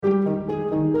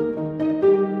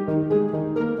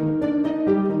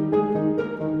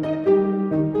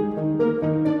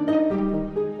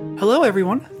Hello,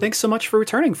 everyone. Thanks so much for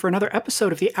returning for another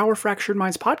episode of the Our Fractured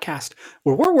Minds podcast,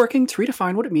 where we're working to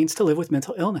redefine what it means to live with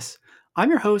mental illness. I'm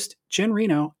your host, Jen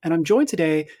Reno, and I'm joined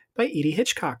today by Edie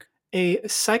Hitchcock, a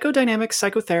psychodynamic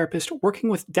psychotherapist working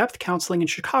with depth counseling in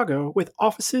Chicago with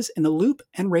offices in the Loop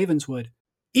and Ravenswood.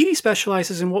 Edie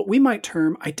specializes in what we might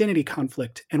term identity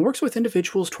conflict and works with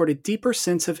individuals toward a deeper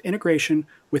sense of integration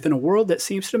within a world that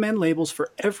seems to demand labels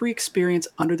for every experience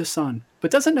under the sun, but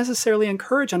doesn't necessarily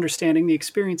encourage understanding the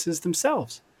experiences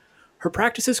themselves. Her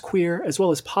practice is queer as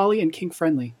well as poly and kink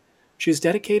friendly. She is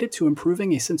dedicated to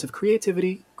improving a sense of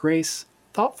creativity, grace,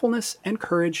 thoughtfulness, and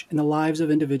courage in the lives of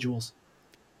individuals.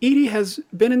 Edie has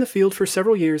been in the field for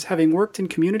several years, having worked in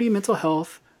community mental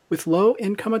health with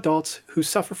low-income adults who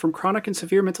suffer from chronic and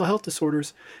severe mental health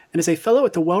disorders, and is a fellow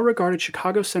at the well-regarded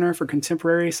Chicago Center for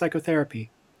Contemporary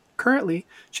Psychotherapy. Currently,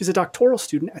 she's a doctoral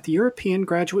student at the European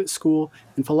Graduate School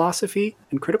in Philosophy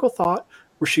and Critical Thought,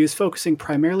 where she is focusing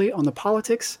primarily on the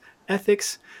politics,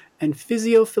 ethics, and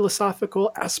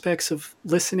physio-philosophical aspects of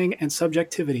listening and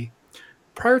subjectivity.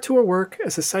 Prior to her work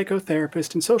as a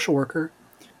psychotherapist and social worker,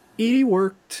 Edie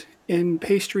worked in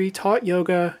pastry, taught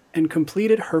yoga, and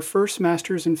completed her first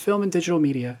master's in film and digital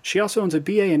media. She also owns a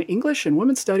BA in English and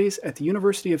Women's Studies at the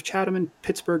University of Chatham in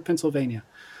Pittsburgh, Pennsylvania.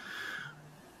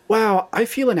 Wow, I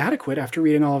feel inadequate after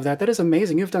reading all of that. That is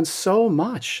amazing. You've done so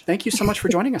much. Thank you so much for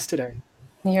joining us today.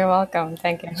 You're welcome.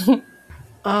 Thank you.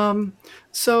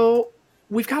 So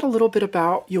we've got a little bit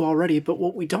about you already, but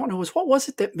what we don't know is what was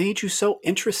it that made you so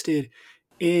interested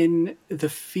in the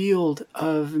field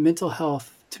of mental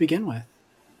health to begin with?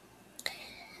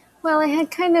 Well, I had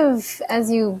kind of,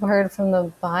 as you heard from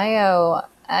the bio,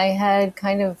 I had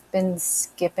kind of been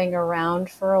skipping around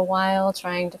for a while,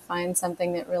 trying to find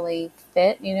something that really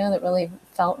fit, that really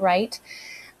felt right.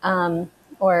 The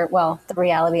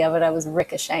reality of it, I was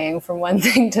ricocheting from one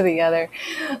thing to the other.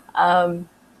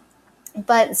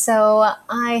 But so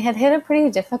I had hit a pretty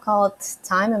difficult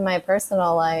time in my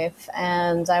personal life,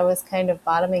 and I was kind of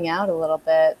bottoming out a little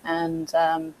bit.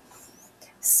 And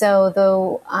so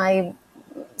though I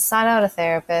sought out a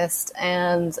therapist,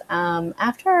 and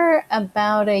after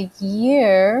about a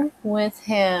year with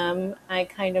him, I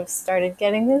kind of started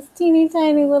getting this teeny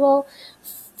tiny little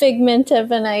figment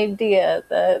of an idea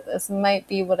that this might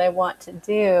be what I want to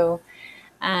do.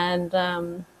 And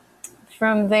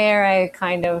from there, I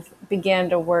kind of began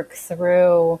to work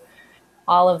through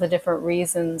all of the different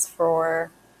reasons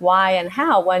for why and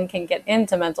how one can get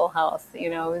into mental health.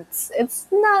 It's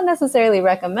not necessarily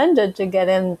recommended to get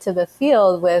into the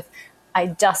field with, I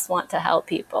just want to help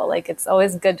people. Like, it's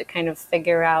always good to kind of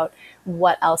figure out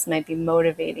what else might be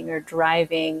motivating or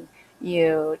driving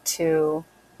you to,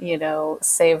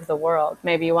 save the world.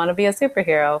 Maybe you want to be a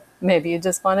superhero. Maybe you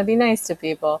just want to be nice to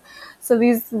people. So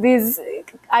these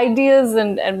ideas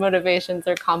and motivations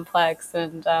are complex,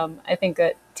 and I think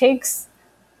it takes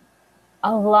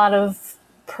a lot of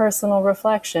personal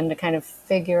reflection to kind of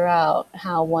figure out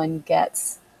how one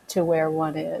gets to where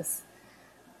one is.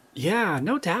 Yeah,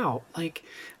 no doubt. Like,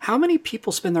 how many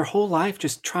people spend their whole life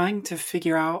just trying to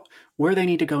figure out where they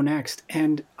need to go next?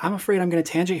 And I'm afraid I'm going to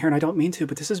tangent here, and I don't mean to,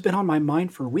 but this has been on my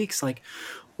mind for weeks. Like,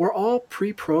 we're all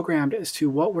pre-programmed as to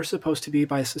what we're supposed to be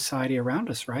by society around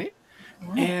us, right?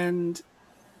 Yeah. And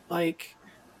like,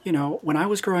 when I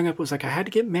was growing up, it was like I had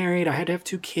to get married, I had to have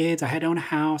 2 kids, I had to own a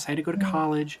house, I had to go to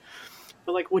college.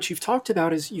 But like what you've talked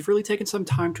about is you've really taken some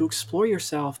time to explore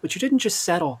yourself, but you didn't just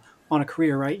settle on a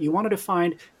career, right? You wanted to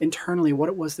find internally what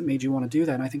it was that made you want to do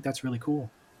that. And I think that's really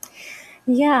cool.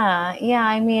 Yeah.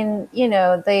 I mean,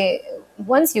 they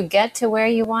once you get to where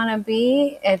you want to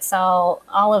be, it's all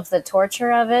of the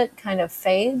torture of it kind of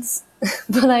fades.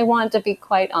 But I want to be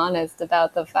quite honest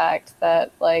about the fact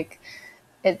that, like,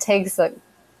 it takes an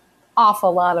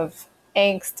awful lot of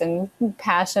angst and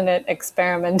passionate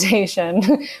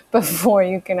experimentation before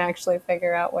you can actually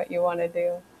figure out what you want to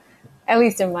do. At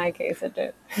least in my case, it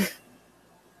did.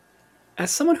 As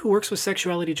someone who works with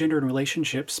sexuality, gender, and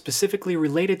relationships specifically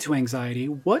related to anxiety,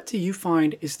 what do you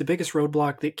find is the biggest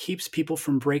roadblock that keeps people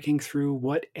from breaking through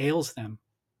what ails them?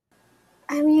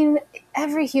 I mean,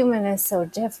 every human is so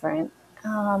different.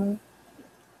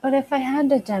 But if I had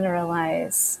to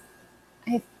generalize,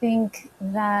 I think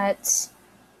that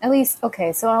at least,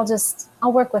 okay, so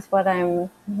I'll work with what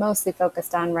I'm mostly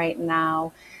focused on right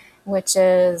now, which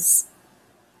is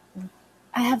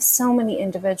I have so many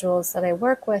individuals that I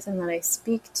work with and that I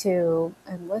speak to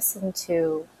and listen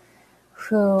to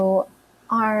who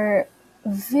are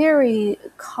very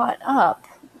caught up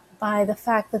by the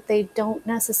fact that they don't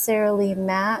necessarily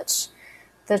match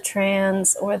the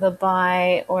trans or the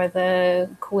bi or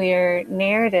the queer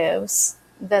narratives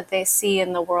that they see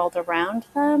in the world around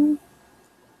them.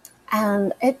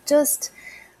 And it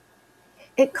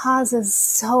causes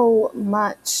so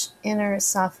much inner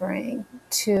suffering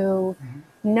to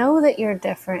know that you're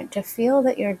different, to feel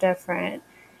that you're different.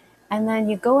 And then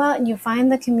you go out and you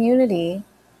find the community,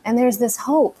 and there's this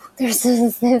hope. There's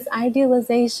this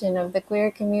idealization of the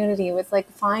queer community with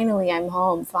like, finally I'm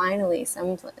home, finally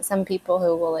some people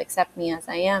who will accept me as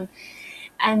I am.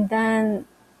 And then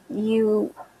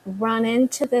you run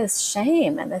into this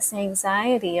shame and this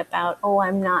anxiety about, oh,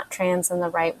 I'm not trans in the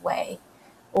right way,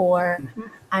 or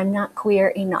I'm not queer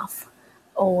enough,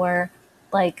 or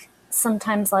like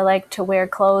sometimes I like to wear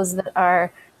clothes that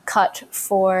are cut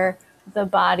for the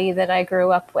body that I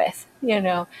grew up with,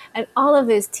 and all of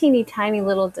these teeny tiny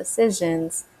little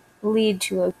decisions lead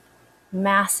to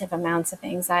massive amounts of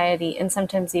anxiety and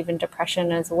sometimes even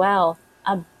depression as well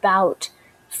about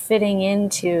fitting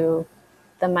into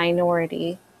the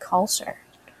minority culture.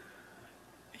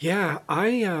 Yeah,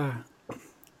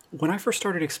 when I first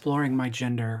started exploring my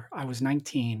gender, I was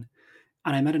 19,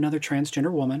 and I met another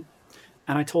transgender woman,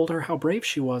 and I told her how brave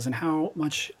she was and how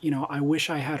much, I wish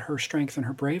I had her strength and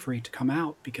her bravery to come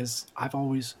out because I've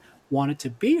always wanted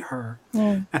to be her.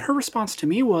 Mm. And her response to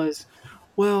me was,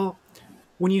 "Well,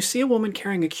 when you see a woman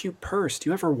carrying a cute purse, do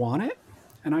you ever want it?"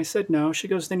 And I said, "No." She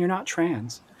goes, "Then you're not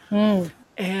trans." Mm.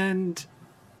 And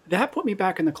that put me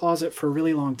back in the closet for a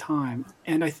really long time.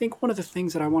 And I think one of the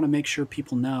things that I want to make sure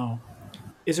people know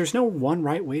is there's no one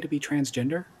right way to be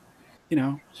transgender. You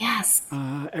know, Yes.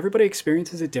 everybody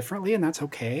experiences it differently, and that's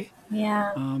okay.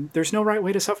 Yeah. There's no right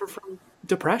way to suffer from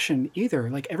depression either.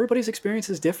 Like everybody's experience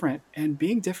is different, and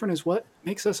being different is what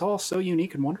makes us all so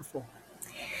unique and wonderful.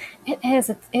 It is.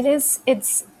 It is.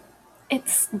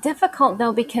 It's difficult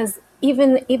though, because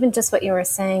even just what you were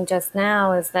saying just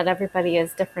now is that everybody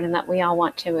is different and that we all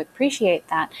want to appreciate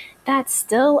that. That's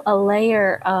still a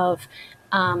layer of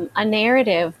a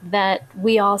narrative that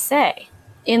we all say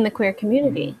in the queer Hmm.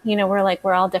 community. We're like,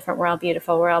 we're all different, we're all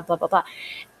beautiful, we're all blah blah blah.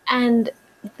 And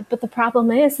but the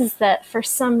problem is that for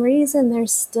some reason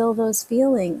there's still those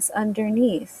feelings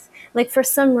underneath. Like for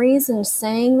some reason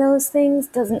saying those things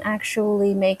doesn't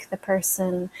actually make the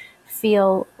person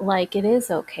feel like it is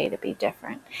okay to be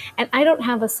different. And I don't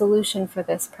have a solution for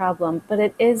this problem, but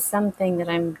it is something that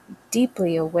I'm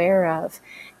deeply aware of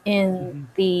in Hmm.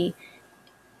 the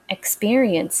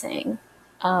experiencing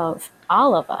of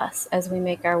all of us as we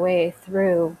make our way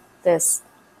through this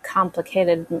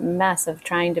complicated mess of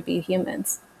trying to be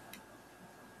humans.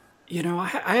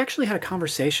 I actually had a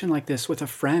conversation like this with a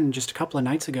friend just a couple of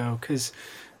nights ago because,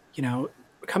 you know,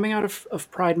 coming out of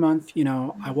Pride Month,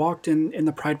 I walked in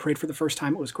the Pride Parade for the first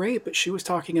time. It was great, but she was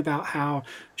talking about how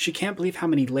she can't believe how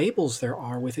many labels there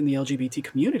are within the LGBT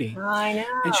community. I And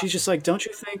know. she's just like, don't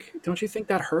you think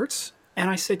that hurts? And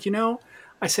I said,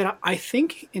 I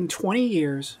think in 20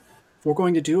 years, we're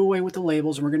going to do away with the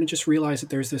labels and we're going to just realize that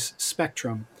there's this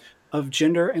spectrum of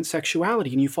gender and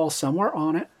sexuality, and you fall somewhere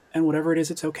on it, and whatever it is,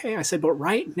 it's okay. I said, but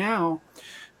right now,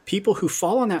 people who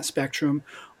fall on that spectrum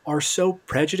are so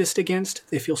prejudiced against,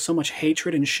 they feel so much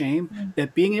hatred and shame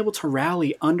that being able to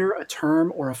rally under a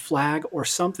term or a flag or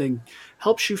something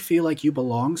helps you feel like you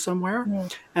belong somewhere. Yeah.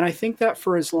 And I think that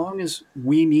for as long as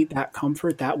we need that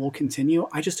comfort, that will continue.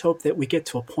 I just hope that we get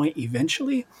to a point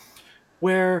eventually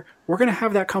where we're going to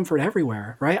have that comfort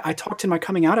everywhere, right? I talked in my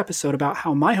coming out episode about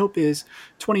how my hope is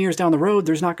 20 years down the road,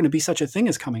 there's not going to be such a thing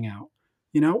as coming out.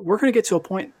 We're going to get to a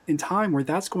point in time where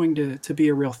that's going to be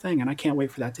a real thing. And I can't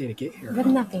wait for that day to get here.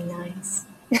 Wouldn't that be nice?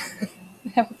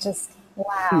 That would just,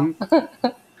 wow.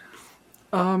 Mhm.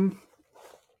 Um,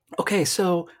 okay,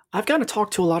 so I've gotten to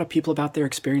talk to a lot of people about their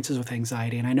experiences with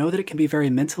anxiety, and I know that it can be very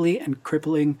mentally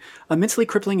crippling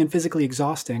and physically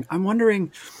exhausting. I'm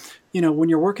wondering, when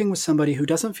you're working with somebody who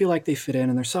doesn't feel like they fit in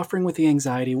and they're suffering with the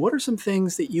anxiety, what are some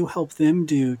things that you help them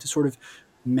do to sort of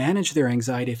manage their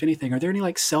anxiety, if anything? Are there any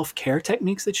like self-care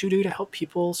techniques that you do to help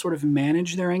people sort of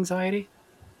manage their anxiety?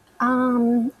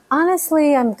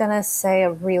 Honestly, I'm going to say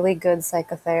a really good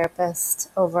psychotherapist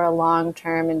over a long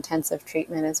term intensive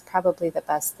treatment is probably the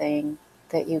best thing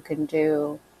that you can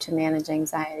do to manage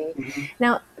anxiety. Mhm.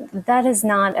 Now, that is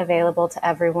not available to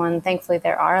everyone. Thankfully,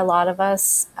 there are a lot of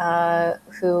us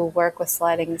who work with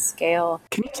sliding scale.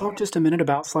 Can you talk just a minute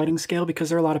about sliding scale? Because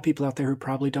there are a lot of people out there who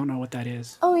probably don't know what that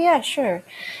is. Oh, yeah, sure.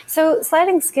 So,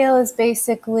 sliding scale is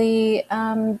basically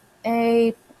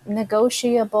a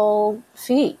negotiable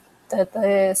fee that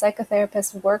the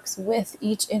psychotherapist works with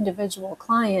each individual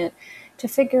client to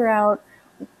figure out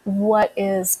what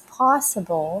is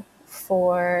possible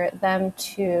for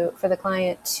the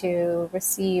client to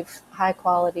receive high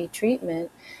quality treatment,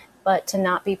 but to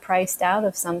not be priced out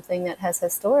of something that has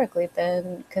historically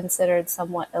been considered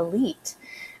somewhat elite.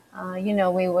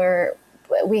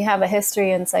 We have a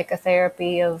history in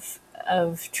psychotherapy of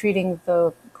treating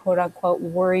the quote unquote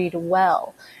worried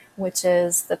well, which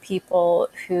is the people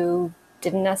who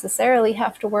didn't necessarily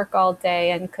have to work all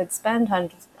day and could spend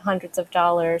hundreds of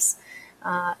dollars,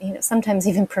 sometimes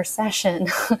even per session.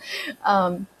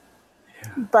 Yeah.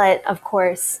 But of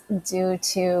course, due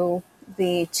to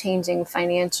the changing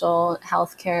financial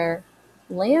healthcare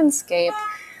landscape,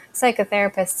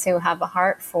 psychotherapists who have a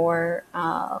heart for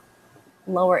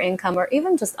lower income or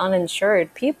even just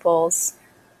uninsured peoples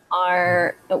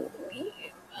are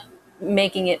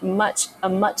making it a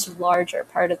much larger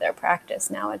part of their practice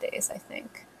nowadays, I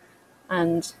think.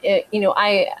 And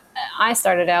I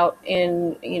started out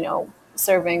in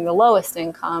serving the lowest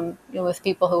income, with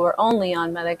people who were only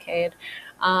on Medicaid,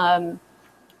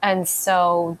 and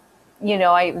so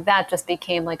I that just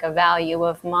became like a value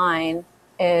of mine,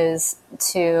 is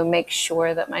to make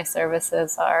sure that my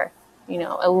services are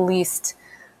at least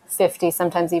 50,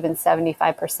 sometimes even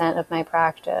 75% of my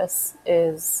practice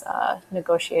is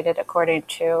negotiated according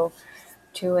to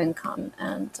income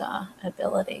and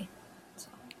ability. So.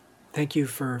 Thank you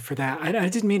for that. I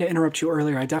didn't mean to interrupt you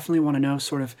earlier. I definitely want to know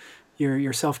sort of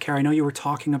your self care. I know you were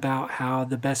talking about how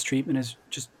the best treatment is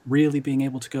just really being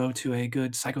able to go to a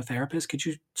good psychotherapist. Could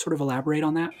you sort of elaborate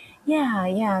on that?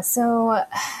 Yeah. So,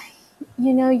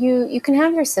 you can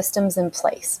have your systems in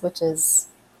place, which is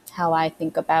how I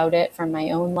think about it from my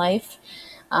own life.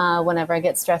 Whenever I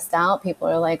get stressed out, people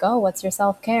are like, "Oh, what's your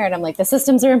self care?" And I'm like, "The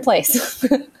systems are in place."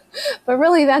 But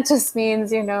really, that just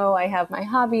means, I have my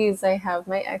hobbies, I have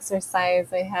my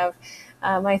exercise, I have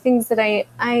my things that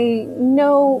I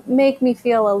know make me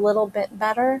feel a little bit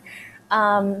better.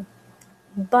 Um,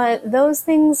 but those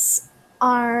things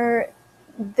are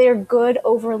they're good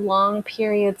over long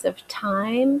periods of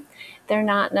time. They're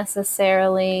not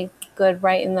necessarily good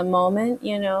right in the moment.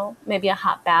 Maybe a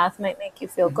hot bath might make you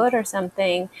feel Mhm. good or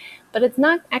something, but it's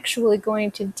not actually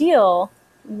going to deal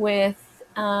with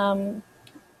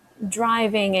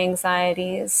driving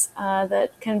anxieties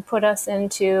that can put us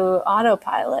into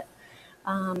autopilot,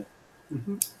 Mhm.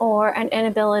 or an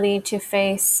inability to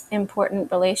face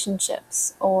important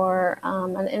relationships, or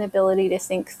an inability to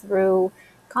think through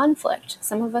conflict.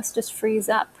 Some of us just freeze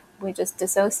up, we just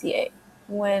dissociate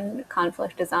when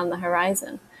conflict is on the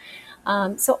horizon.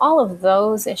 So, all of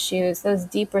those issues, those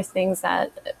deeper things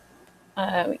that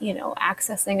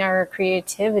accessing our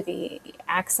creativity,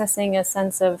 accessing a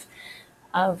sense of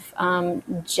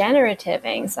generative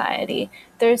anxiety.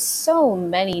 There's so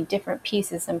many different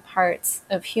pieces and parts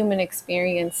of human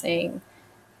experiencing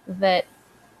that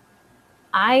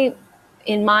I,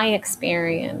 in my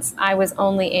experience, I was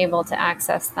only able to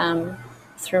access them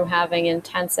through having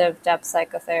intensive depth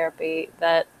psychotherapy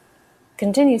that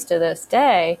continues to this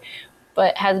day,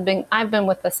 but I've been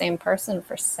with the same person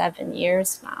for 7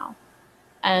 years now.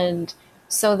 And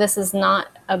so this is not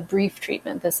a brief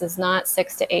treatment. This is not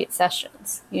 6 to 8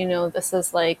 sessions. This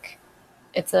is like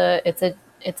it's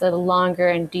a longer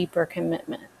and deeper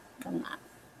commitment than that.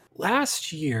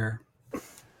 Last year,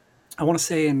 I want to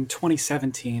say in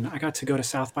 2017, I got to go to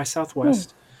South by Hmm.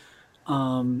 Southwest.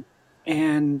 Um,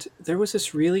 and there was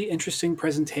this really interesting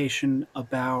presentation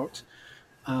about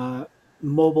uh,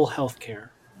 mobile healthcare,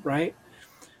 right?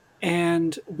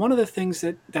 And one of the things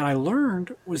that I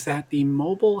learned was that the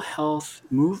mobile health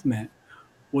movement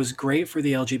was great for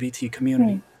the LGBT Hmm.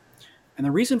 community. And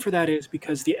the reason for that is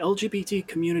because the LGBT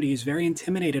community is very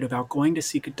intimidated about going to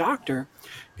seek a doctor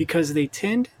because they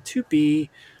tend to be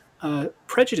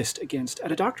prejudiced against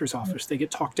at a doctor's office. They get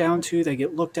talked down to, they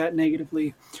get looked at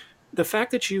negatively. The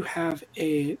fact that you have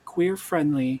a queer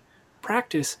friendly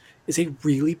practice is a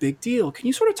really big deal. Can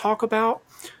you sort of talk about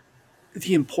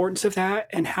the importance of that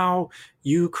and how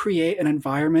you create an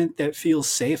environment that feels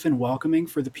safe and welcoming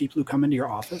for the people who come into your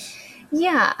office?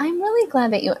 Yeah, I'm really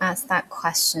glad that you asked that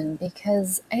question,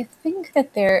 because I think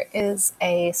that there is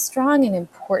a strong and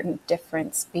important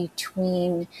difference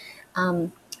between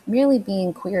um, merely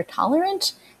being queer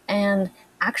tolerant and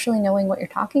actually knowing what you're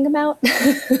talking about.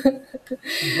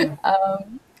 Mm-hmm.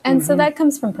 And so Mm-hmm. that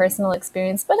comes from personal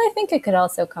experience, but I think it could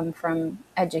also come from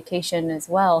education as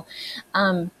well.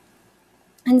 Um,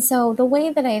 and so the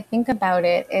way that I think about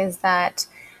it is that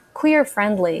queer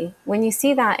friendly, when you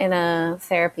see that in a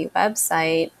therapy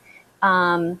website,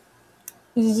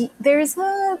 there's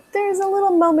a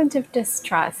little moment of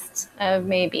distrust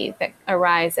maybe that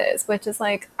arises, which is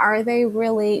like, do they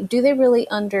really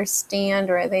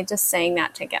understand, or are they just saying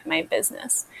that to get my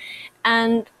business?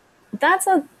 And that's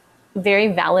a very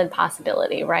valid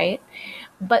possibility, right?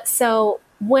 But so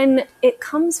when it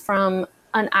comes from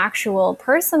an actual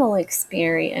personal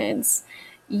experience,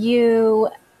 you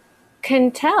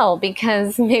can tell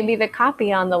because maybe the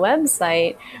copy on the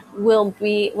website will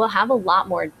have a lot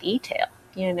more detail,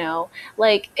 you know.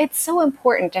 Like, it's so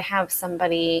important to have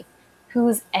somebody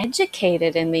who's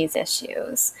educated in these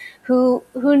issues, who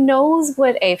knows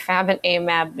what AFAB and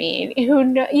AMAB mean,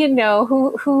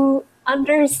 who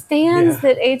understands Yeah.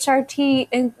 that HRT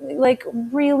like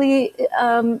really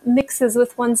mixes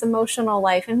with one's emotional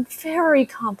life in very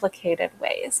complicated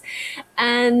ways.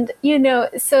 And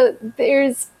so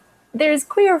there's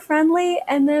queer friendly,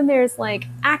 and then there's like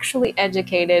actually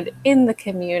educated in the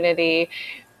community,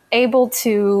 able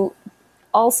to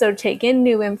also take in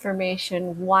new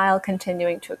information while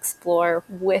continuing to explore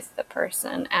with the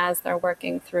person as they're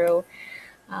working through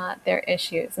their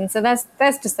issues. And so that's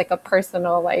just like a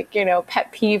personal, like,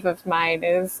 pet peeve of mine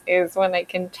is when I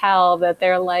can tell that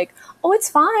they're like, oh, it's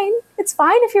fine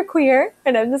if you're queer,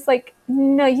 and I'm just like,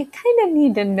 no, you kind of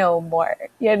need to know more,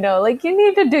 like you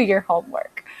need to do your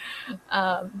homework.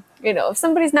 If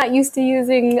somebody's not used to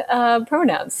using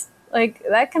pronouns, like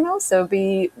that can also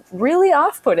be really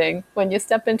off-putting when you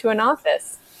step into an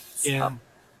office. So Yeah.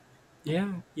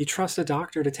 Yeah. You trust a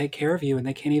doctor to take care of you and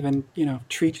they can't even,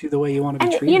 treat you the way you want to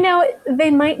be and treated. they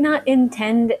might not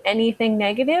intend anything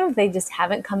negative, they just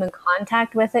haven't come in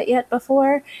contact with it yet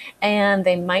before, and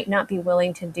they might not be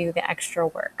willing to do the extra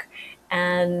work.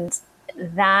 And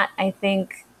that, I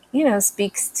think,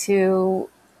 speaks to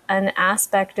an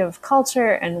aspect of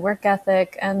culture and work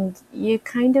ethic, and you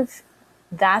kind of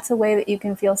that's a way that you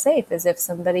can feel safe, is if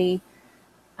somebody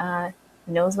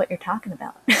knows what you're talking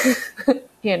about.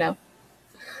 you know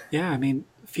Yeah. I mean,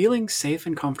 feeling safe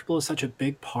and comfortable is such a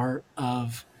big part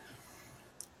of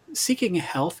seeking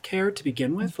health care to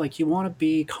begin with. Like, you want to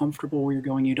be comfortable where you're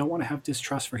going. You don't want to have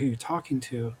distrust for who you're talking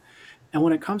to. And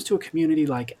when it comes to a community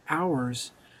like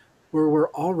ours, where we're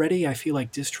already, I feel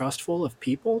like, distrustful of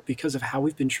people because of how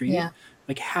we've been treated, Yeah.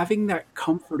 like having that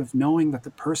comfort of knowing that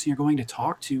the person you're going to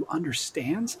talk to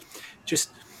understands,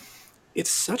 just, it's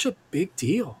such a big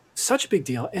deal, such a big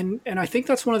deal. And I think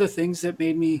that's one of the things that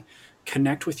made me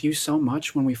connect with you so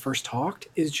much when we first talked,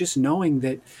 is just knowing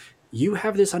that you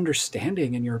have this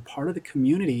understanding and you're a part of the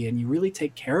community and you really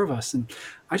take care of us. And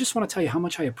I just want to tell you how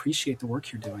much I appreciate the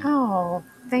work you're doing. Oh,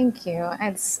 thank you.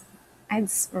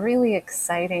 It's really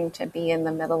exciting to be in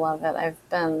the middle of it. I've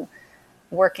been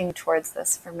working towards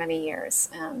this for many years,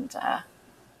 and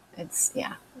it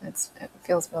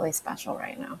feels really special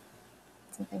right now.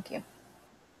 So thank you.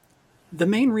 The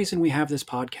main reason we have this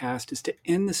podcast is to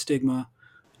end the stigma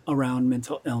around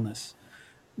mental illness.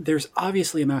 There's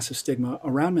obviously a massive stigma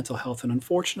around mental health, and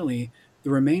unfortunately,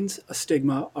 there remains a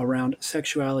stigma around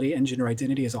sexuality and gender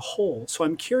identity as a whole. So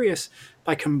I'm curious,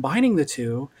 by combining the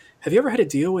two, have you ever had to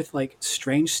deal with like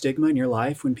strange stigma in your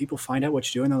life when people find out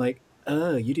what you do and they're like,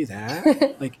 "Oh, you do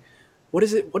that?" Like, what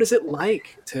is it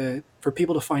like to for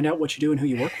people to find out what you do and who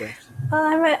you work with? Well,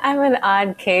 I'm an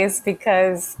odd case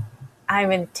because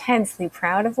I'm intensely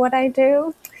proud of what I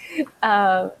do.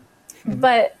 Um, Mhm.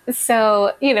 but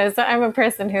so I'm a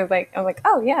person who's like, I'm like,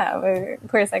 oh yeah, I'm a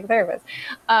queer psychotherapist.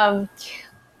 Um,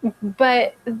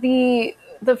 but the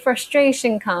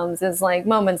frustration comes is like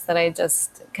moments that I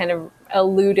just kind of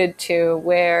alluded to,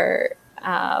 where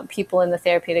people in the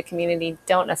therapeutic community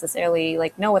don't necessarily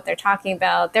like know what they're talking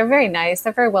about. They're very nice,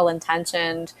 they're very well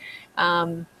intentioned,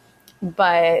 um,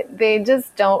 but they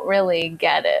just don't really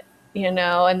get it,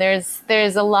 and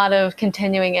there's a lot of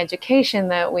continuing education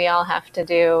that we all have to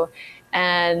do.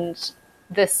 And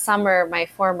this summer, my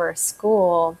former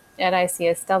school at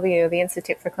ICSW, the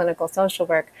Institute for Clinical Social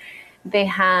Work, they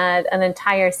had an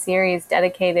entire series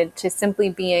dedicated to simply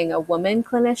being a woman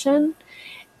clinician.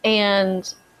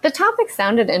 And the topic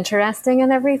sounded interesting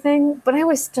and everything, but I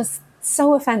was just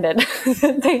so offended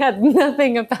that they had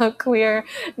nothing about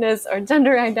queerness or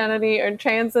gender identity or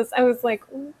transness. I was like,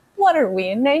 what are we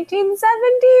in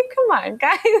 1970? Come on,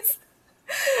 guys.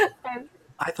 And,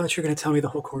 I thought you were going to tell me the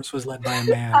whole course was led by a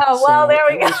man, oh, well, so there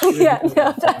we at least go. you didn't Yeah, go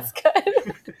no, that that's far.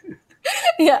 good.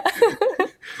 Yeah.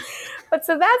 But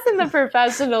so that's in the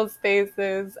professional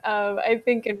spaces. I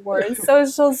think in more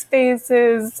social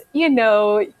spaces,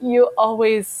 you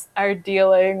always are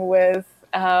dealing with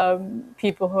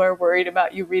people who are worried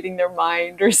about you reading their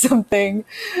mind or something.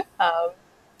 Um,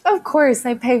 of course,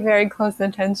 I pay very close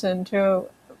attention to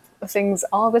things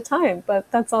all the time,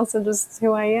 but that's also just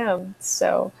who I am.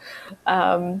 So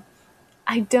um,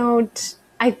 I don't.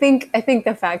 I think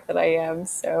the fact that I am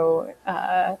so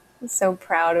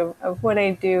proud of what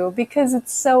I do, because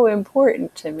it's so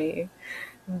important to me,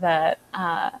 that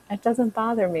it doesn't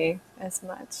bother me as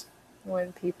much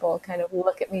when people kind of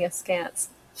look at me askance.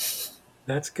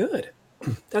 That's good.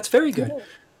 That's very good.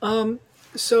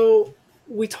 So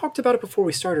we talked about it before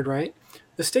we started, right?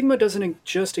 The stigma doesn't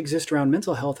just exist around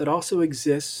mental health, it also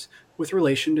exists with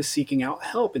relation to seeking out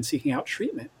help and seeking out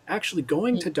treatment. Actually,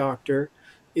 going to doctor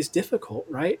is difficult,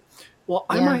 right? Well,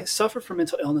 I Yeah. might suffer from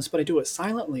mental illness, but I do it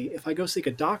silently. If I go seek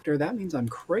a doctor, that means I'm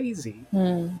crazy.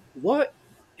 Hmm. What,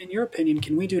 in your opinion,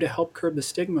 can we do to help curb the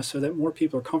stigma so that more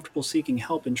people are comfortable seeking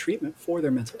help and treatment for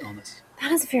their mental illness?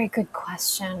 That is a very good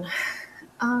question.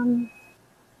 Um,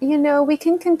 we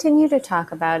can continue to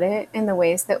talk about it in the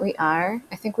ways that we are.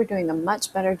 I think we're doing a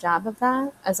much better job of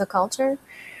that as a culture.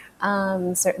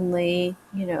 Certainly,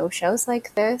 shows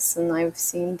like this, and I've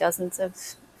seen dozens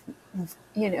of,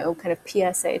 kind of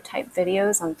PSA type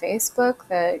videos on Facebook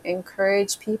that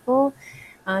encourage people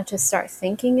to start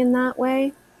thinking in that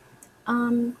way.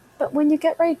 But when you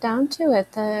get right down to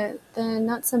it, the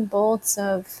nuts and bolts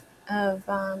of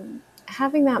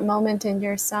having that moment in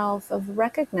yourself of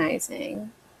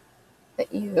recognizing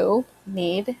that you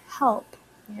need help.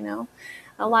 You know,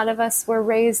 a lot of us were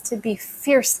raised to be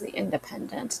fiercely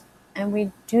independent, and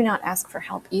we do not ask for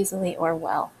help easily or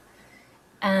well.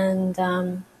 And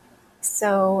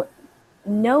so,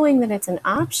 knowing that it's an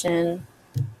option,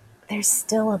 there's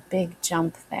still a big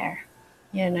jump there.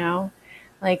 You know,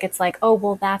 like it's like, oh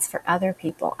well, that's for other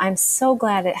people. I'm so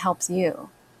glad it helps you,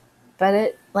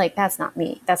 but that's not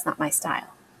me. That's not my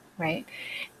style, right?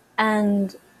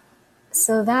 And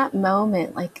so that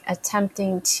moment, like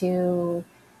attempting to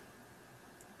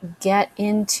get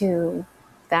into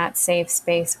that safe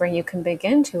space where you can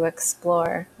begin to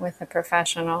explore with a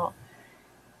professional,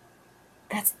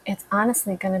 it's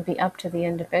honestly going to be up to the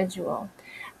individual.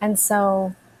 And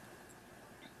so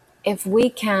if we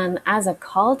can, as a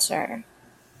culture,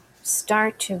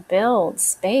 start to build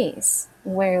space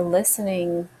where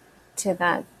listening to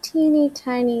that teeny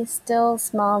tiny still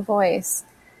small voice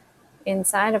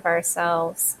inside of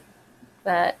ourselves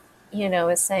that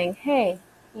is saying, hey,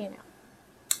 you know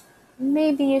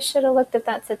maybe you should have looked at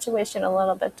that situation a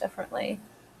little bit differently,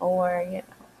 or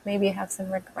maybe you have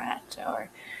some regret, or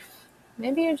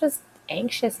maybe you're just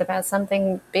anxious about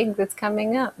something big that's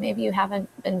coming up. Maybe you haven't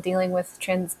been dealing with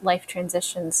life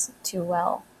transitions too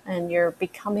well and you're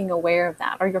becoming aware of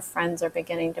that, or your friends are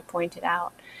beginning to point it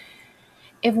out.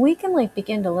 If we can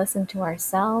begin to listen to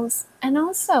ourselves and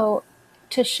also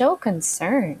to show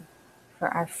concern for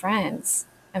our friends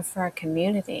and for our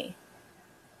community,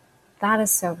 that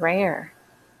is so rare.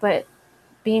 But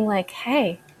being like,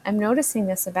 hey, I'm noticing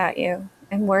this about you.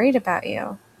 I'm worried about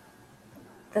you.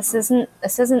 This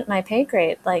isn't my pay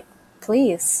grade. Like,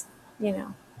 please, you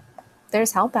know,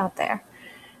 there's help out there.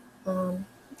 Um,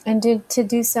 and to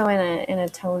do so in a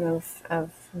tone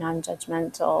of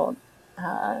non-judgmental,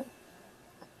 uh,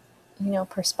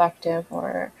 perspective,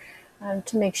 or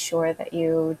to make sure that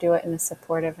you do it in a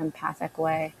supportive, empathic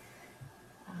way.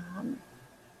 Um,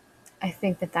 I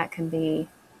think that can be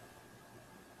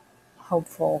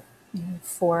hopeful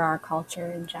for our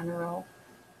culture in general,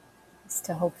 is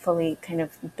to hopefully kind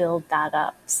of build that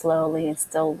up slowly and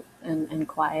still and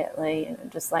quietly,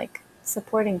 and just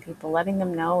supporting people, letting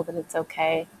them know that it's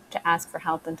okay to ask for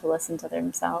help and to listen to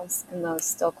themselves in those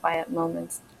still quiet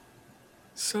moments.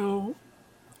 So,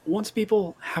 once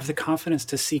people have the confidence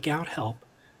to seek out help,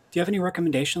 do you have any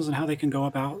recommendations on how they can go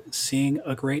about seeing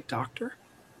a great doctor?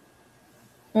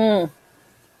 Mm,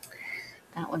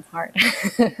 that one's hard.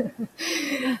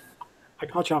 I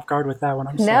caught you off guard with that one.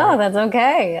 I'm No, sorry. that's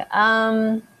okay.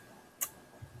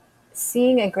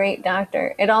 Seeing a great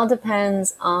doctor, it all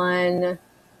depends on.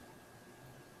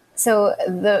 So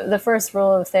the first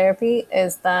rule of therapy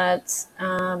is that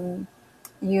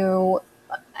you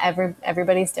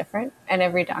everybody's different and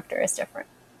every doctor is different.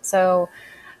 So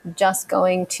just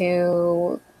going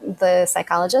to the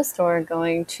psychologist or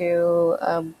going to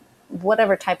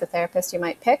whatever type of therapist you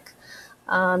might pick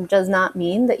does not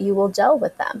mean that you will gel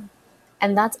with them,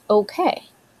 and that's okay.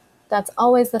 That's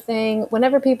always the thing.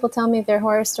 Whenever people tell me their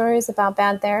horror stories about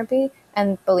bad therapy,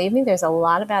 and believe me, there's a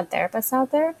lot of bad therapists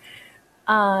out there,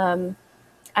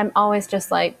 I'm always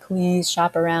just like, please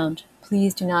shop around.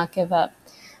 Please do not give up.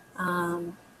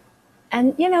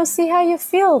 And, see how you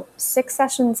feel 6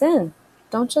 sessions in.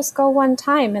 Don't just go one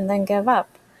time and then give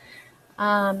up.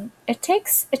 It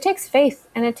takes faith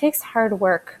and it takes hard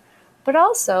work, but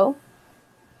also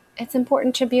it's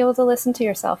important to be able to listen to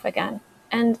yourself again.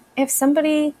 And if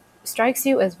somebody strikes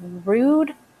you as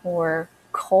rude or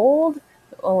cold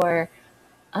or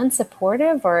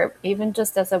unsupportive, or even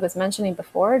just as I was mentioning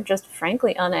before, just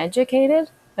frankly uneducated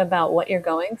about what you're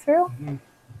going through, Mhm.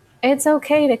 it's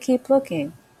okay to keep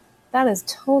looking. That is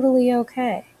totally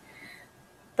okay.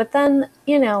 But then,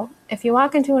 if you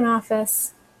walk into an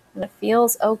office and it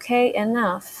feels okay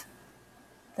enough,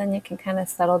 then you can kind of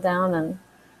settle down and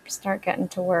start getting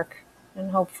to work.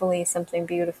 And hopefully something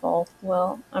beautiful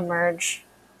will emerge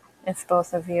if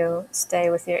both of you stay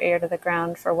with your ear to the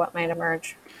ground for what might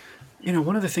emerge.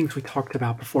 One of the things we talked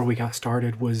about before we got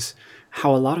started was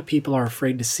how a lot of people are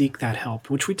afraid to seek that help,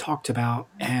 which we talked about,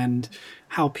 and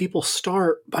how people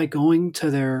start by going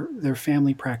to their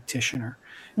family practitioner.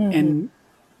 And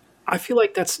I feel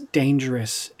like that's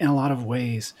dangerous in a lot of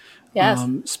ways, Yes,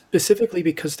 specifically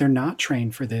because they're not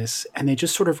trained for this and they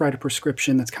just sort of write a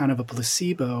prescription that's kind of a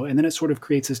placebo. And then it sort of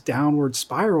creates this downward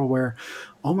spiral where,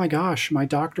 oh my gosh, my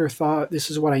doctor thought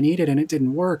this is what I needed and it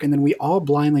didn't work. And then we all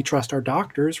blindly trust our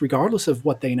doctors, regardless of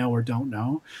what they know or don't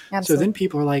know. So then absolutely.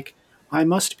 people are like, I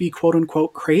must be quote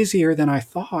unquote crazier than I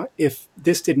thought if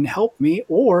this didn't help me,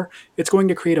 or it's going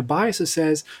to create a bias that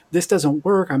says, this doesn't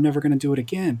work. I'm never going to do it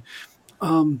again.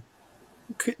 Um,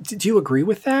 do you agree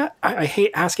with that? I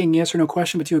hate asking yes or no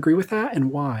question, but do you agree with that,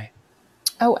 and why?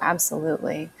 Oh,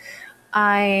 absolutely.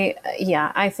 I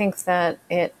think that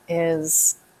it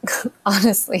is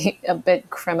honestly a bit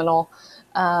criminal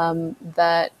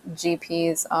that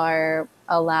GPs are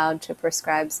allowed to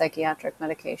prescribe psychiatric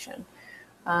medication.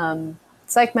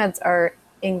 Psych meds are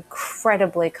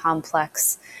incredibly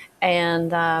complex,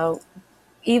 and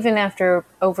even after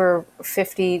over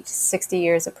 50 to 60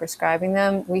 years of prescribing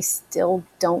them, we still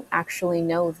don't actually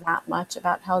know that much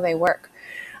about how they work.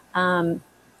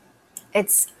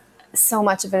 It's so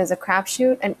much of it is a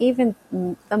crapshoot, and even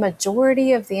the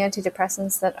majority of the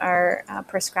antidepressants that are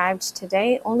prescribed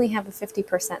today only have a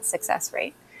 50% success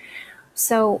rate.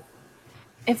 So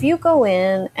if you go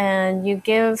in and you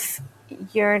give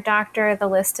your doctor the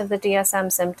list of the DSM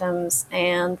symptoms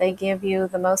and they give you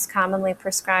the most commonly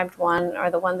prescribed one or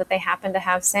the one that they happen to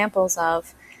have samples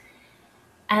of,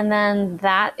 and then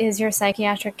that is your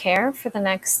psychiatric care for the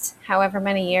next however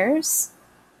many years,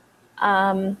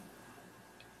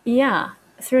 yeah,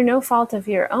 through no fault of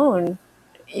your own,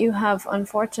 you have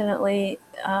unfortunately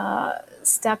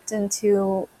stepped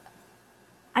into,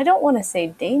 I don't want to say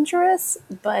dangerous,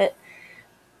 but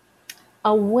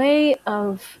a way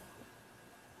of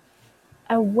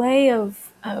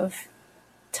of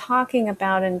talking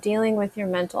about and dealing with your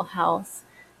mental health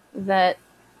that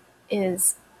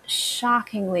is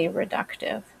shockingly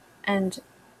reductive and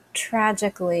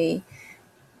tragically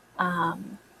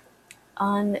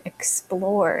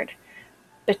unexplored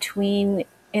between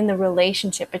in the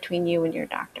relationship between you and your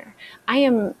doctor. I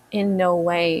am in no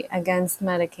way against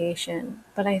medication,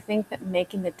 but I think that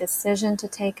making the decision to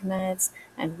take meds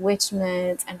and which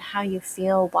meds and how you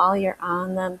feel while you're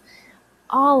on them,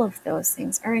 all of those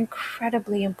things are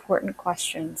incredibly important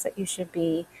questions that you should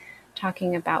be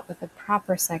talking about with a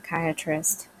proper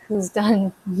psychiatrist who's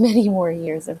done many more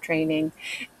years of training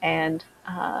and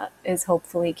is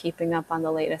hopefully keeping up on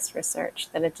the latest research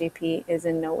that a GP is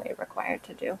in no way required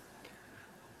to do.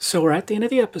 So we're at the end of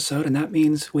the episode, and that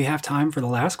means we have time for the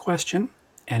last question.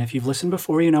 And if you've listened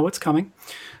before, you know what's coming.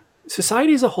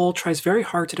 Society as a whole tries very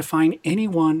hard to define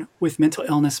anyone with mental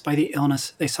illness by the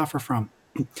illness they suffer from,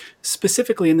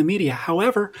 specifically in the media.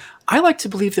 However, I like to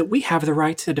believe that we have the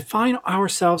right to define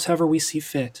ourselves however we see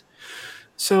fit.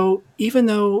 So even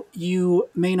though you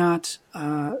may not,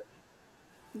 even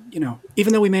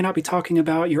though we may not be talking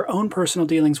about your own personal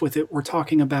dealings with it, we're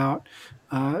talking about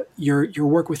your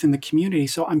work within the community.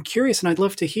 So I'm curious, and I'd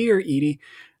love to hear, Edie,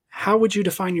 how would you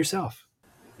define yourself?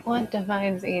 What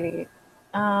defines Edie?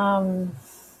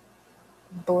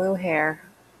 Blue hair.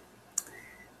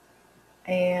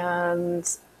 And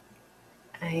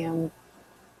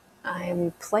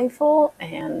I'm playful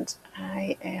and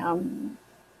I'm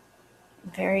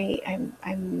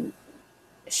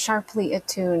sharply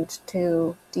attuned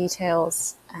to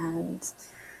details and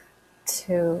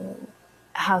to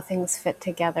how things fit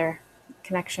together,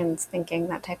 connections, thinking,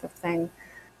 that type of thing.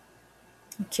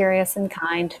 I'm curious and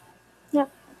kind.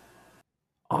 Yep.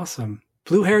 Awesome.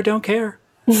 Blue hair, don't care.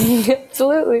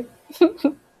 Absolutely.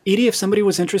 Edie, if somebody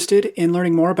was interested in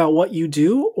learning more about what you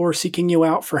do or seeking you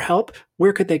out for help,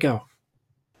 where could they go?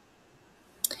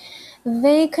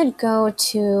 They could go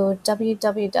to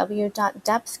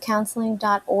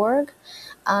www.depthcounseling.org.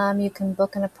 You can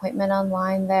book an appointment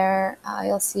online there.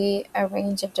 You'll see a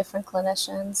range of different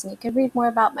clinicians, and you can read more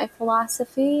about my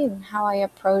philosophy and how I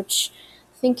approach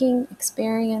thinking,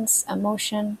 experience,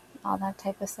 emotion, all that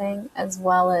type of thing, as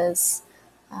well as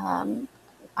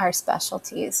our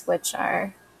specialties, which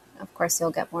are, of course, you'll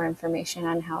get more information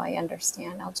on how I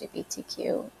understand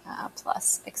LGBTQ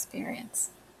plus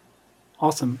experience.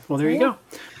 Awesome. Well, there you go.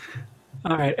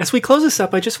 All right. As we close this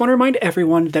up, I just want to remind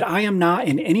everyone that I am not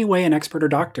in any way an expert or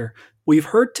doctor. What you've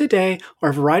heard today are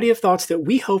a variety of thoughts that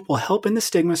we hope will help in the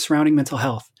stigma surrounding mental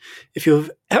health. If you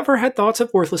have ever had thoughts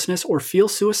of worthlessness or feel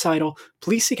suicidal,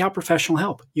 please seek out professional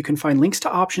help. You can find links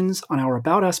to options on our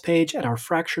About Us page at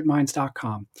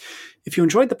ourfracturedminds.com. If you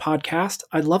enjoyed the podcast,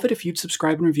 I'd love it if you'd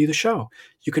subscribe and review the show.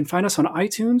 You can find us on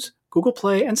iTunes, Google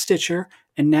Play, and Stitcher,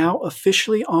 and now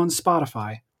officially on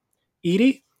Spotify.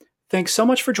 Edie, thanks so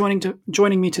much for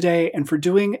joining me today and for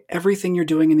doing everything you're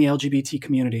doing in the LGBT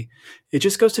community. It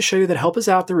just goes to show you that help is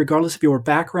out there regardless of your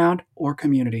background or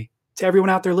community. To everyone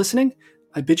out there listening,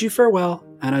 I bid you farewell,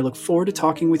 and I look forward to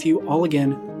talking with you all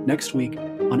again next week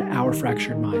on Our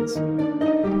Fractured Minds.